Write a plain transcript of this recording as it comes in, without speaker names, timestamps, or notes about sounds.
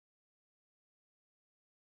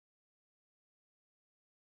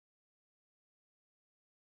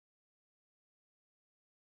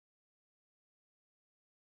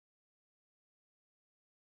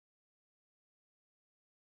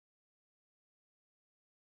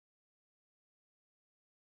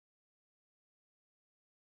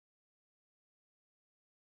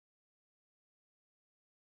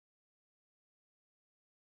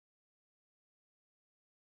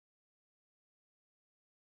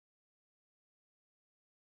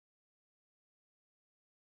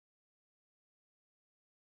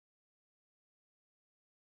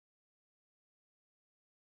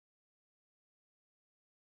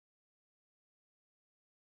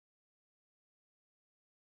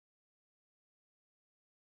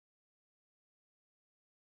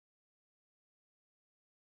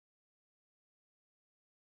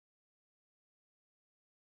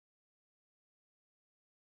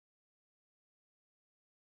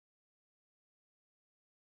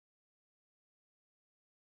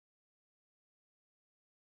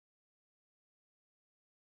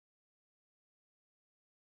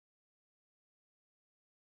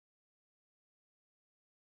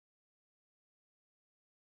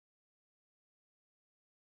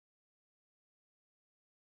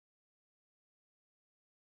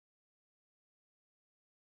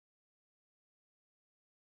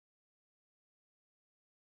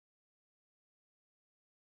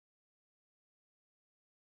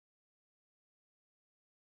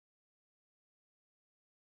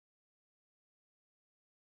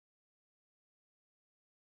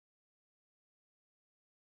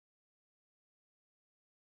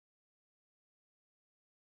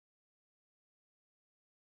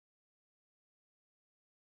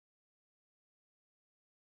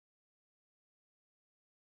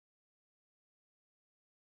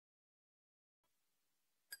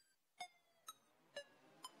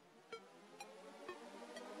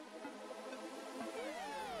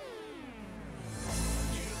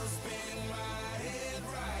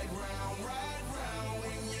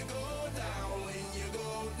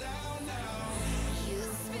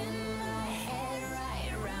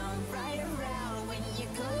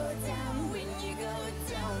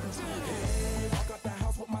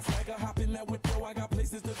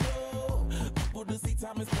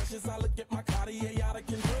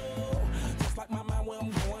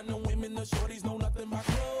the shorties know nothing but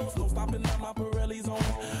clothes. No stopping at my Pirelli's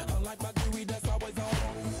on. Unlike my jewelry that's always on.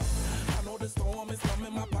 I know the storm is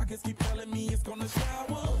coming, my pockets keep telling me it's gonna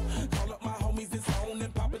shower. Call up my homies, it's on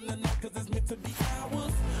and popping the night cause it's meant to be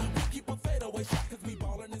ours. We keep a fadeaway shot cause we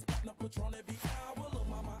ballin' and spittin' up Patron every hour. Look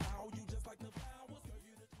mama, ow, you just like the flowers. Girl,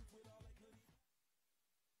 you the truth with all that goodies.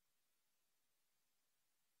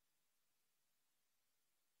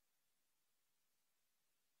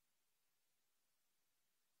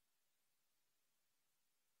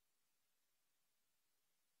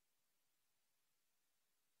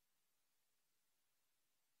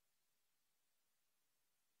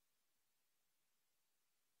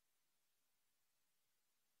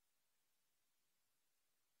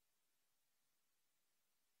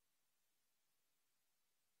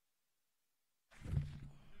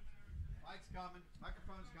 Mic's coming.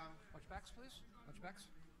 Microphone's coming. Watch backs, please. Watch backs.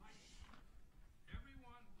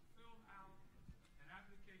 Everyone filled out an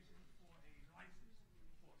application for a license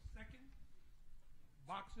for a second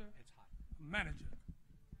boxer. It's hot. Manager.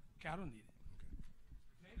 Okay, I don't need it.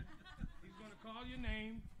 Okay. He's going to call your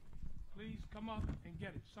name. Please come up and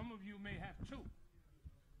get it. Some of you may have two.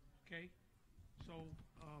 Okay. So,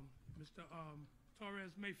 Mr.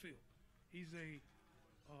 Torres Mayfield, he's a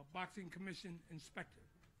boxing commission inspector.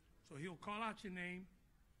 So he'll call out your name,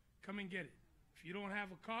 come and get it. If you don't have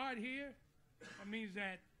a card here, that means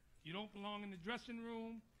that you don't belong in the dressing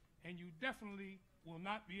room, and you definitely will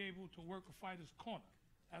not be able to work a fighter's corner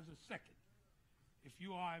as a second. If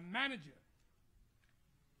you are a manager,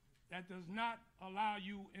 that does not allow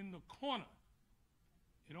you in the corner.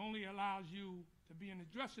 It only allows you to be in the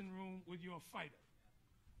dressing room with your fighter.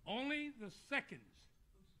 Only the seconds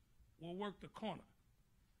will work the corner.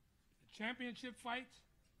 The championship fights,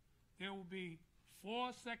 there will be 4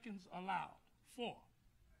 seconds allowed, 4,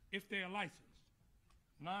 if they're licensed.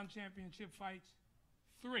 Non-championship fights,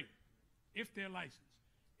 3, if they're licensed.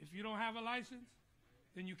 If you don't have a license,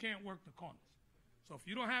 then you can't work the corners. So if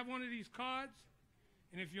you don't have one of these cards,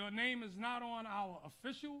 and if your name is not on our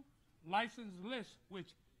official license list, which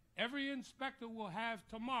every inspector will have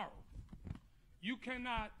tomorrow, you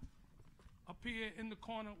cannot appear in the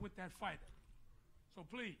corner with that fighter. So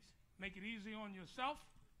please, make it easy on yourself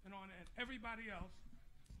and on everybody else,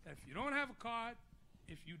 that if you don't have a card,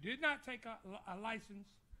 if you did not take a license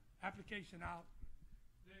application out,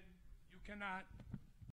 then you cannot